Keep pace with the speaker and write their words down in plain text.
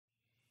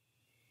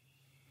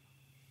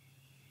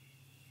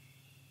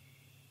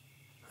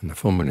On the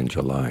full moon in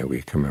July,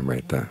 we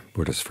commemorate the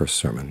Buddha's first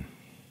sermon,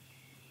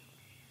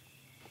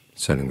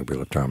 setting the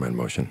wheel of Dharma in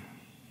motion.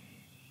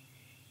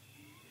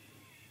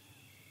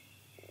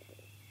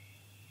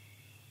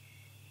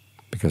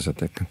 Because at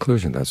the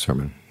conclusion of that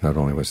sermon, not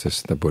only was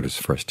this the Buddha's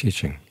first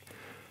teaching,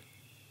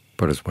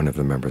 but as one of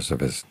the members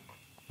of his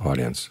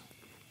audience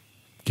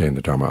gained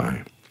the Dharma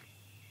eye,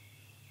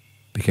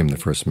 became the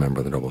first member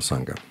of the Noble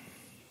Sangha.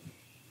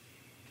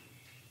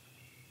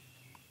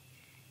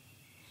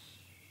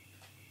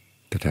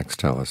 The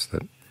texts tell us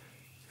that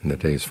in the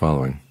days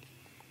following,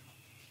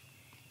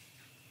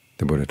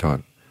 the Buddha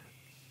taught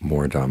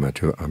more Dhamma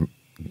to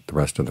the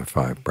rest of the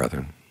 5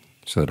 brethren,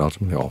 so that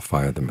ultimately all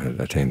 5 of them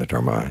had attained the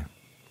Dharma eye.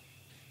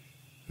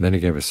 Then he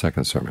gave a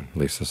second sermon, at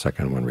least the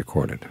second one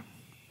recorded.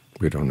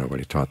 We don't know what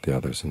he taught the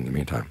others in the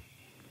meantime.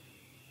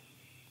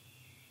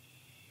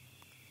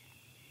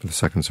 But the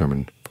second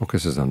sermon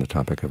focuses on the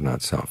topic of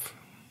not-self.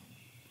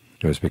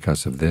 It was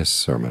because of this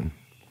sermon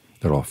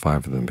that all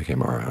 5 of them became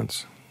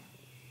arahants.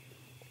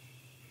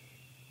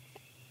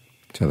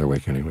 So their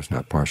awakening was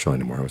not partial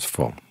anymore, it was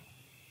full.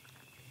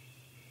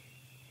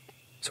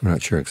 So we're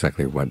not sure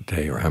exactly what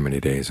day or how many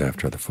days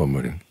after the full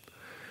moon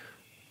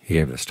he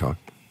gave this talk.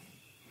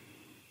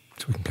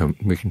 So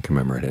we can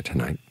commemorate it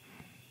tonight.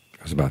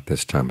 It was about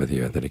this time of the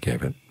year that he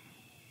gave it.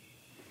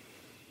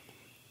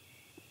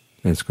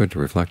 And it's good to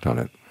reflect on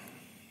it.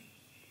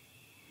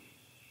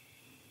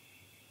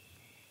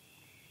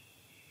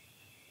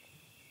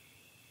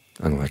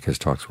 Unlike his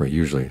talks where he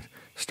usually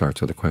starts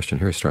with a question,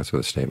 here he starts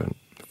with a statement.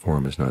 The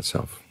form is not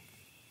self.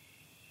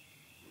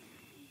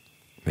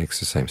 Makes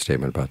the same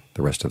statement about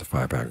the rest of the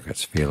 5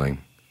 aggregates: feeling,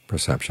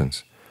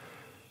 perceptions,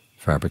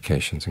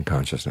 fabrications, and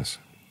consciousness.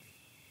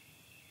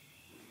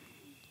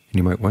 And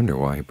you might wonder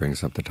why he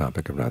brings up the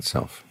topic of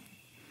not-self.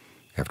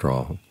 After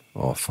all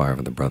 5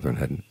 of the brethren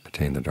had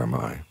attained the Dharma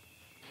eye.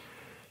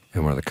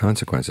 And one of the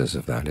consequences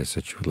of that is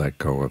that you let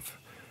go of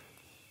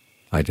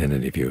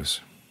identity views,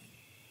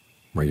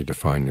 where you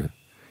define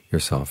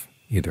yourself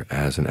either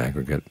as an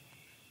aggregate,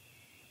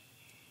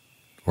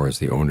 or as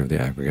the owner of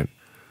the aggregate,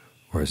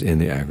 or as in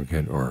the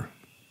aggregate, or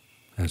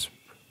as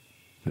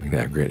the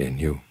aggregate in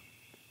you.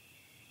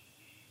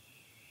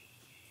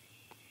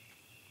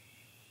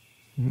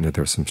 And that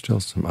there's still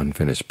some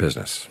unfinished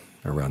business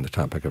around the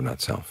topic of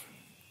not-self.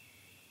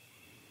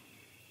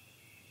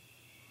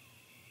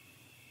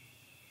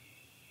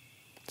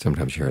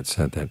 Sometimes you hear it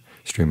said that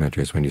stream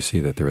entry is when you see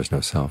that there is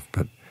no self,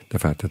 but the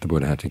fact that the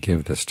Buddha had to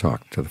give this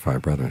talk to the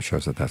 5 brethren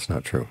shows that that's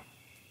not true.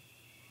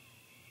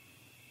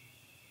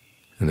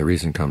 And the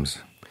reason comes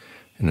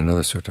in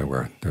another sutta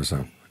where there's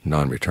a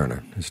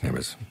non-returner, his name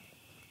is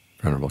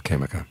Venerable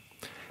Khemaka,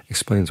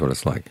 explains what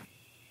it's like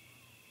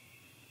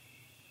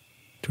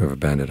to have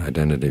abandoned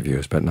identity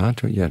views, but not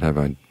to yet have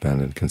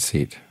abandoned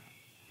conceit.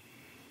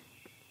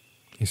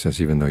 He says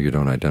even though you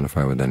don't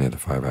identify with any of the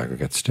 5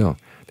 aggregates, still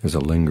there's a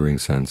lingering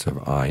sense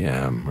of I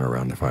am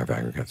around the 5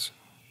 aggregates.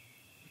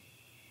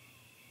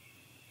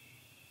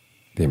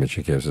 The image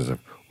he gives is of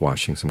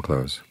washing some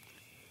clothes.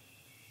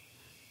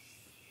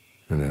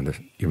 And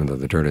then even though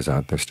the dirt is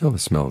out, there's still the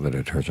smell of the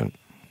detergent.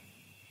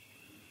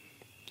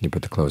 You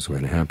put the clothes away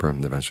in a hamper,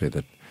 and eventually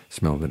the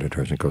smell of the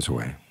detergent goes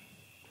away.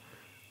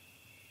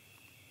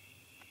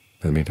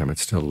 But in the meantime,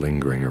 it's still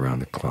lingering around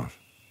the cloth.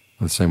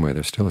 In the same way,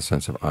 there's still a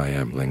sense of I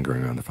am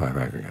lingering on the 5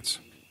 aggregates.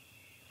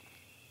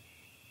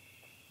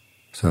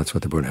 So that's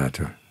what the Buddha had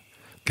to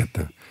get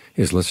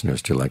his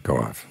listeners to let go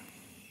of.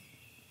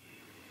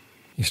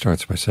 He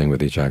starts by saying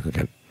with each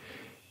aggregate,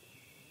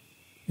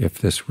 if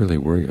this really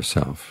were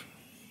yourself,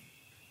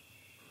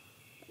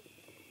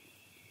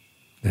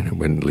 then it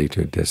wouldn't lead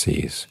to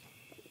dis-ease.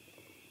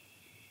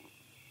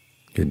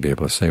 You'd be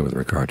able to say with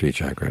regard to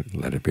each aggregate,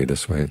 let it be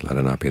this way, let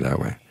it not be that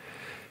way.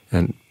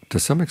 And to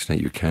some extent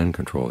you can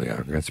control the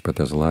aggregates, but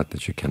there's a lot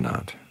that you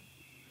cannot.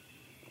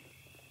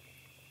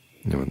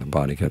 When the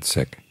body gets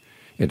sick,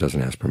 it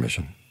doesn't ask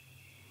permission.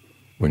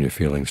 When your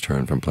feelings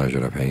turn from pleasure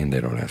to pain,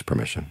 they don't ask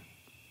permission.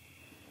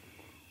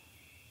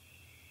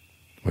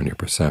 When your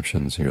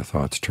perceptions and your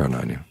thoughts turn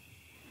on you,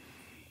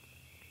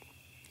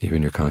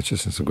 even your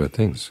consciousness of good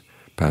things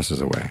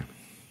passes away.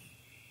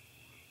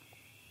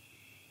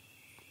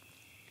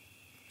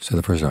 So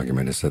the first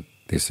argument is that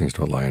these things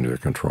don't lie under your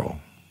control.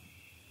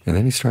 And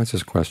then he starts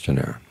his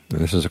questionnaire. And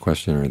this is a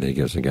questionnaire that he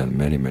gives again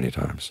many, many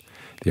times.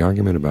 The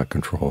argument about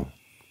control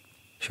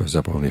shows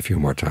up only a few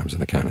more times in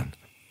the canon.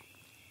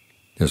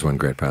 There's one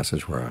great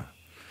passage where a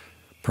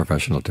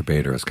professional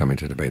debater is coming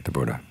to debate the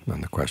Buddha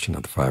on the question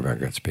of the 5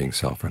 aggregates being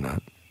self or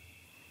not,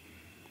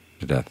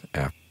 to death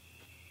after.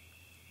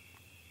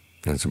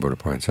 And as the Buddha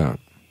points out,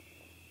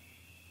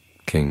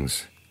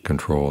 kings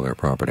control their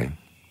property.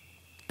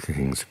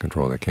 Kings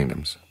control their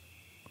kingdoms.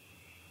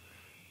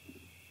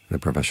 The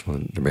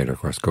professional debater, of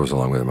course, goes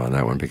along with him on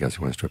that one because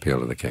he wants to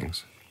appeal to the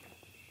kings.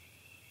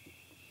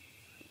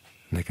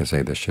 And they can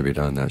say this should be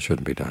done, that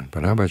shouldn't be done.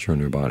 But how about your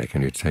new body?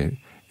 Can you say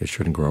it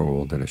shouldn't grow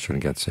old, that it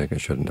shouldn't get sick,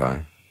 it shouldn't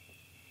die?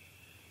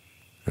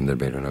 And the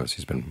debater knows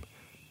he's been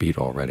beat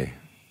already.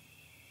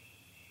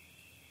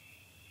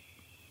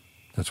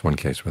 That's one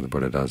case where the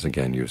Buddha does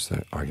again use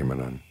the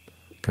argument on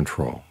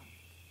control.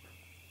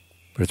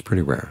 But it's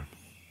pretty rare.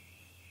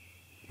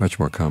 Much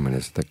more common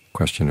is the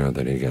questionnaire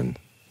that he again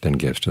then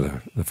gives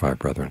to the five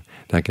brethren.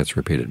 That gets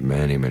repeated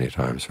many, many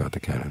times throughout the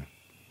canon.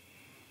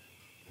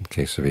 In the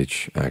case of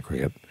each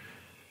aggregate,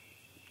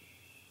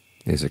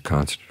 is it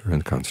constant or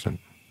inconstant?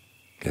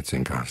 It's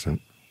inconstant.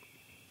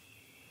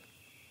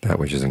 That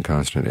which is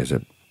inconstant, is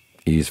it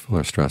easeful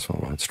or stressful?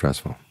 Well, it's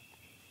stressful.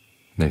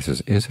 And then he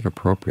says, is it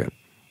appropriate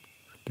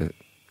to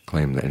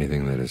claim that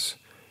anything that is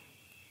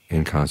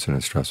inconstant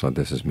and stressful,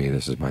 this is me,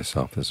 this is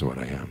myself, this is what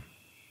I am?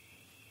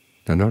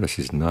 Now notice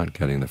he's not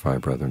getting the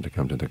five brethren to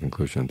come to the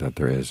conclusion that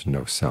there is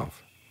no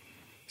self,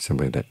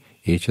 simply that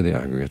each of the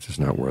aggregates is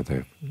not worthy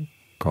of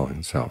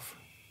calling self.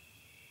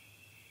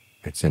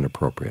 It's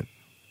inappropriate.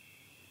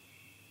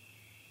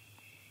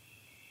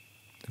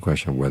 The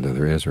question of whether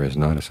there is or is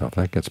not a self,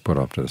 that gets put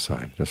off to the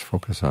side. Just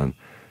focus on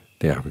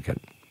the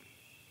aggregate.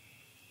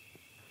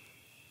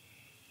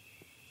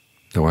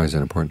 Now why is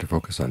it important to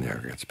focus on the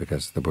aggregates?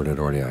 Because the Buddha had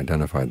already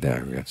identified the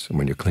aggregates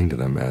when you cling to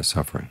them as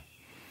suffering.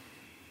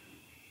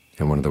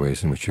 And one of the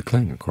ways in which you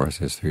cling, of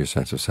course, is through your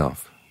sense of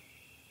self.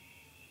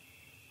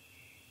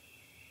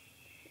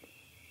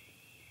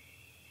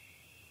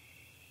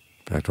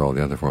 In fact, all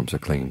the other forms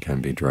of clinging can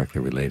be directly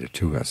related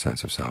to a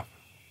sense of self.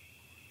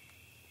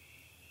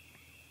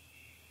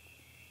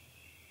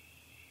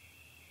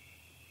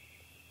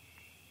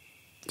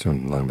 So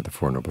in line with the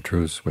Four Noble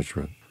Truths, which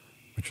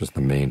was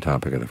the main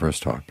topic of the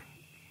first talk,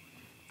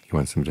 he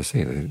wants them to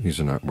see that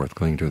these are not worth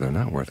clinging to, they're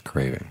not worth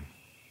craving.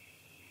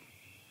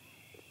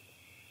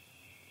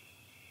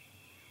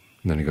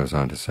 And then he goes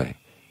on to say,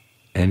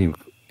 any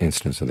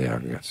instance of the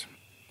aggregates.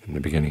 In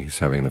the beginning he's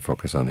having the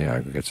focus on the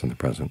aggregates in the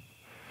present,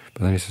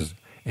 but then he says,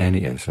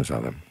 any instance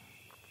of them,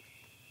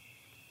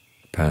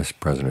 past,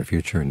 present, or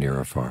future, near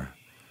or far,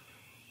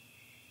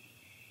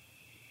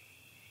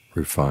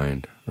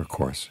 refined or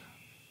coarse,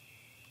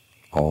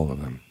 all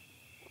of them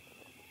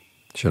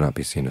should not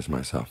be seen as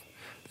myself.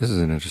 This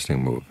is an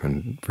interesting move,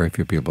 and very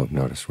few people have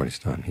noticed what he's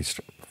done. He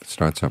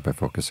starts out by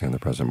focusing on the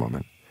present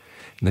moment,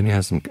 and then he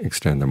has them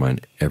extend their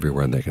mind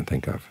everywhere they can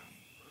think of.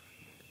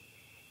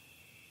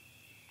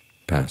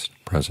 Past,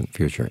 present,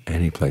 future,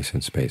 any place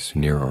in space,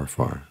 near or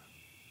far.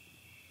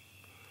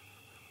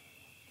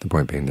 The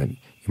point being that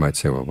you might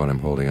say, well, what I'm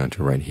holding on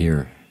to right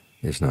here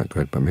is not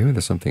good, but maybe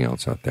there's something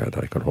else out there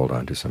that I could hold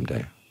on to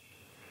someday.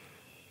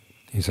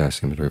 He's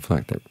asking them to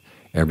reflect that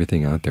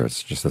everything out there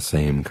is just the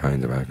same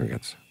kind of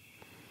aggregates.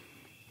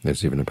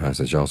 There's even a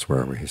passage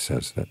elsewhere where he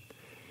says that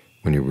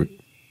when you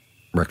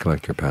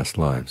recollect your past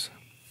lives,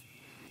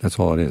 that's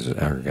all it is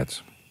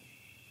aggregates.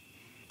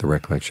 The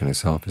recollection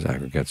itself is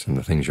aggregates, and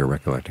the things you're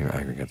recollecting are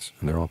aggregates,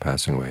 and they're all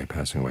passing away,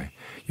 passing away.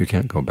 You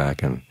can't go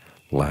back and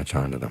latch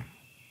onto them.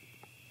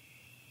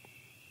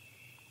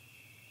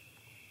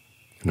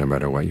 No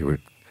matter what you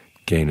would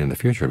gain in the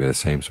future, it would be the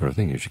same sort of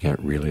thing. You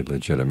can't really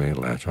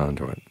legitimately latch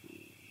onto it.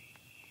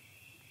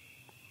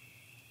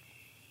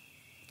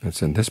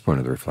 It's in this point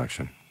of the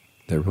reflection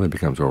that it really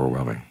becomes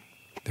overwhelming.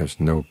 There's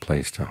no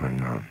place to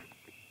hang on.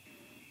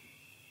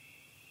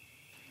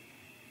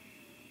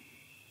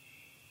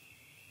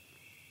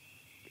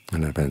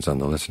 And it depends on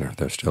the listener if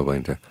they're still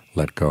willing to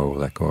let go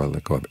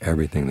of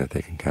everything that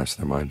they can cast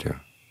their mind to.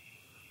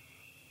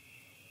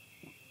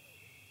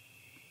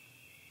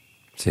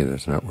 See,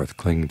 that's not worth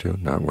clinging to,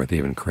 not worth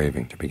even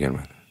craving to begin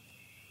with.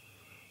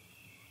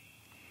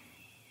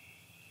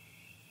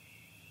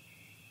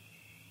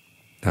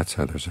 That's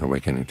how there's an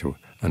awakening to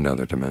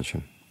another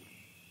dimension.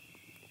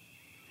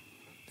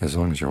 As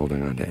long as you're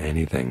holding on to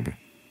anything,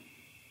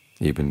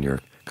 even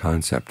your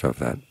concept of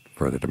that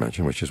further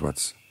dimension, which is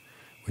what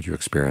you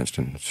experienced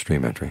in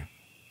stream entry,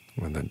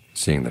 when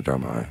seeing the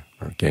Dhamma,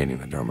 or gaining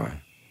the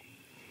Dhamma,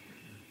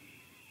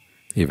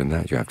 even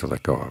that you have to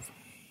let go of.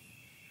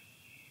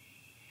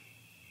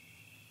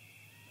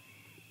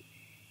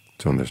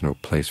 So when there's no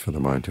place for the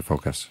mind to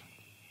focus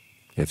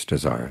its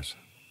desires,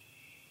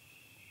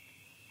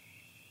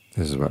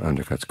 this is what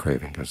undercuts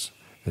craving, because,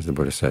 as the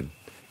Buddha said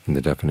in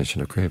the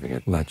definition of craving,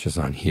 it latches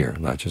on here,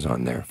 latches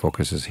on there,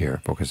 focuses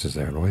here, focuses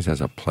there. It always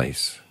has a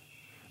place,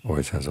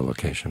 always has a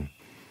location.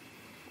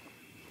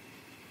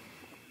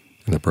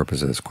 And the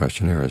purpose of this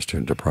questionnaire is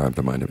to deprive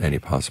the mind of any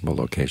possible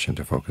location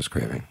to focus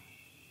craving.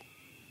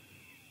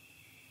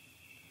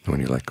 And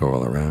when you let go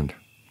all around,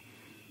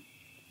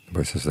 the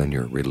Buddha says then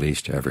you're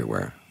released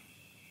everywhere.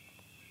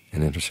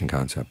 An interesting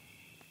concept.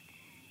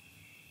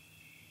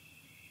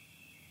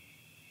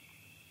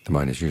 The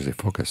mind is usually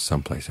focused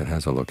someplace. It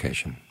has a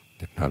location.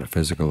 If not a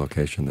physical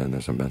location, then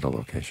there's a mental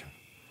location.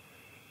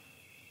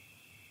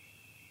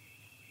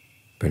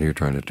 But you're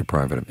trying to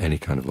deprive it of any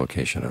kind of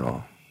location at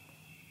all.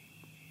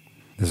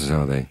 This is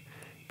how they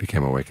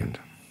became awakened.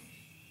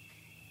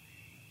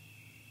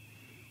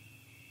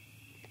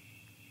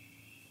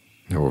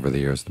 Now, over the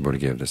years, the Buddha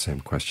gave the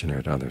same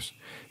questionnaire to others.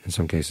 In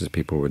some cases,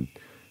 people would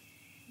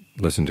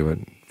listen to it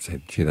and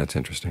say, gee, that's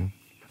interesting.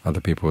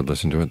 Other people would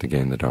listen to it to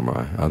gain the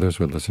Dhamma. Others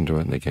would listen to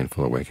it and they gain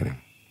full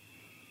awakening.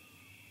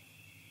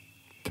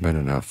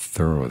 Depending on how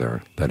thorough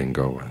their letting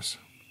go was.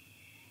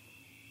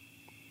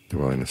 the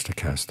willingness to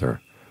cast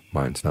their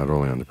minds not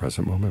only on the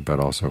present moment, but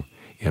also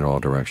in all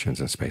directions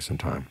in space and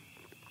time,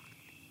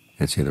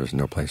 and see there's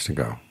no place to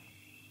go.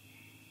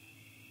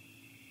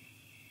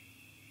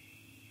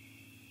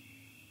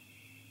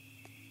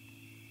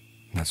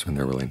 That's when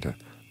they're willing to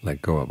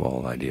let go of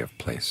all idea of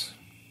place.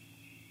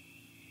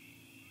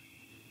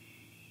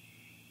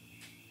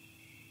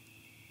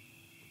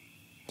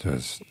 So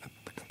as at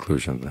the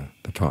conclusion of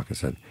the talk, it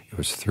said it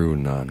was through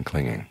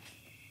non-clinging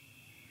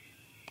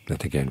that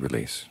they gained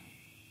release.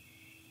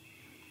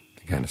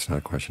 Again, it's not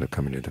a question of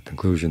coming to the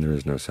conclusion there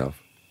is no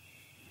self.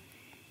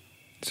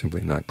 It's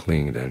simply not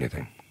clinging to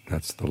anything.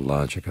 That's the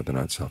logic of the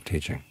not-self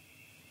teaching.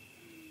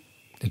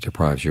 It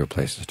deprives you of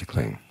places to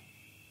cling.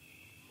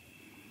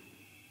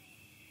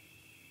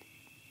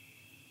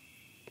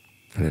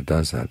 And it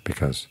does that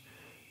because,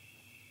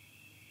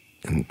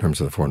 in terms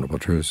of the Four Noble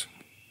Truths,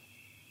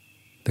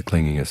 the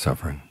clinging is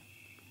suffering.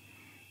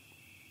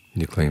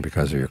 You cling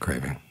because of your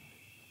craving.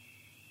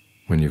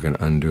 When you can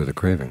undo the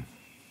craving,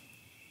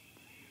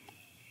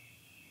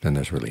 then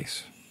there's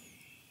release.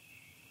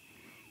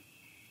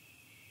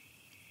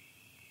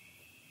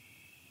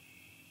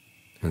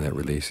 And that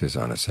release is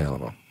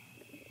unassailable.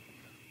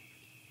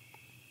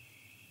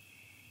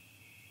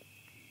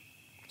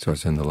 So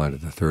it's in the light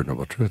of the Third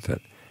Noble Truth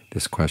that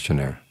this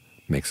questionnaire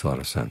makes a lot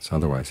of sense.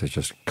 Otherwise, it's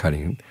just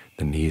cutting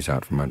the knees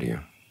out from under you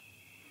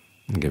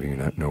and giving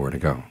you nowhere to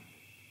go.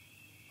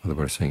 Well, the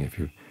Buddha is saying if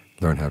you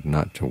learn how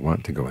not to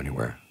want to go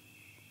anywhere,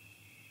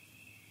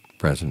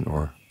 present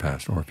or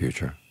past or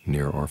future,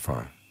 near or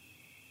far,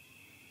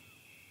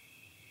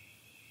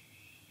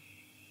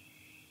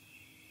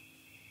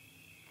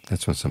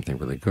 that's when something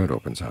really good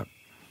opens up.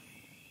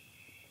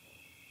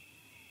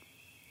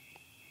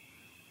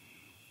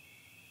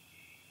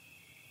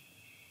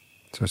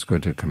 So it's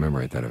good to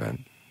commemorate that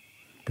event,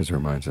 because it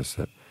reminds us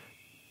that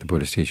the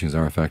Buddhist teachings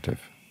are effective.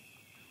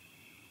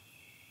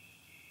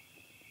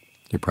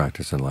 You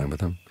practice in line with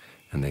them,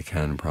 and they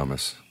can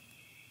promise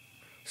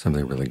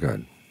something really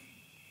good.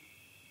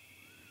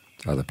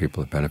 Other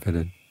people have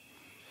benefited,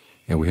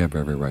 and we have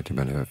every right to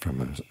benefit from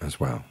them as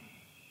well.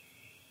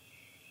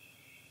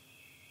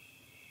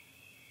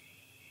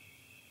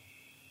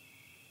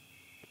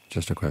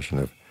 Just a question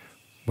of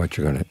what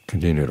you're going to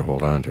continue to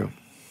hold on to.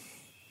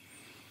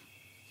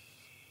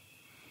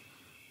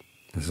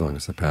 As long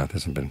as the path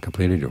hasn't been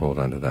completed, you hold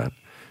on to that.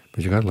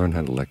 But you've got to learn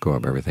how to let go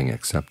of everything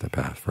except the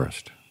path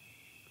first.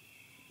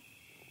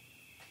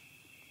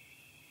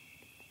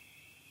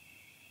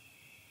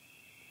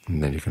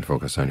 And then you can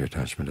focus on your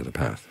attachment to the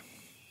path.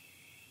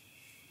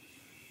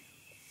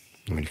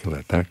 And when you can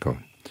let that go,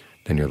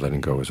 then your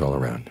letting go is all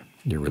around.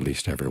 You're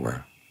released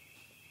everywhere.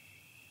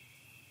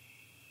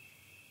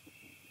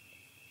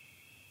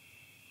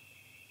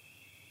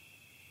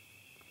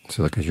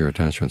 So look at your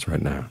attachments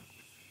right now.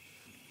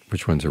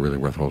 Which ones are really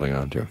worth holding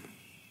on to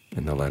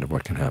in the light of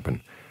what can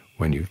happen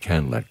when you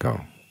can let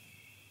go?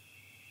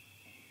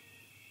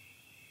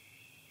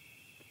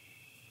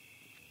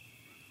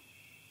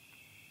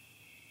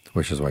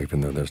 Which is why, even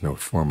though there's no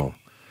formal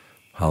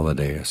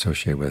holiday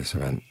associated with this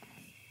event,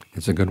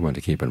 it's a good one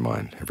to keep in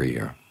mind every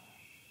year.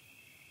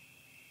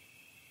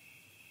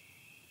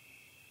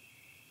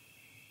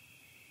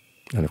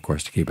 And of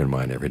course to keep in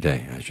mind every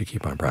day as you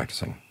keep on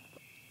practicing.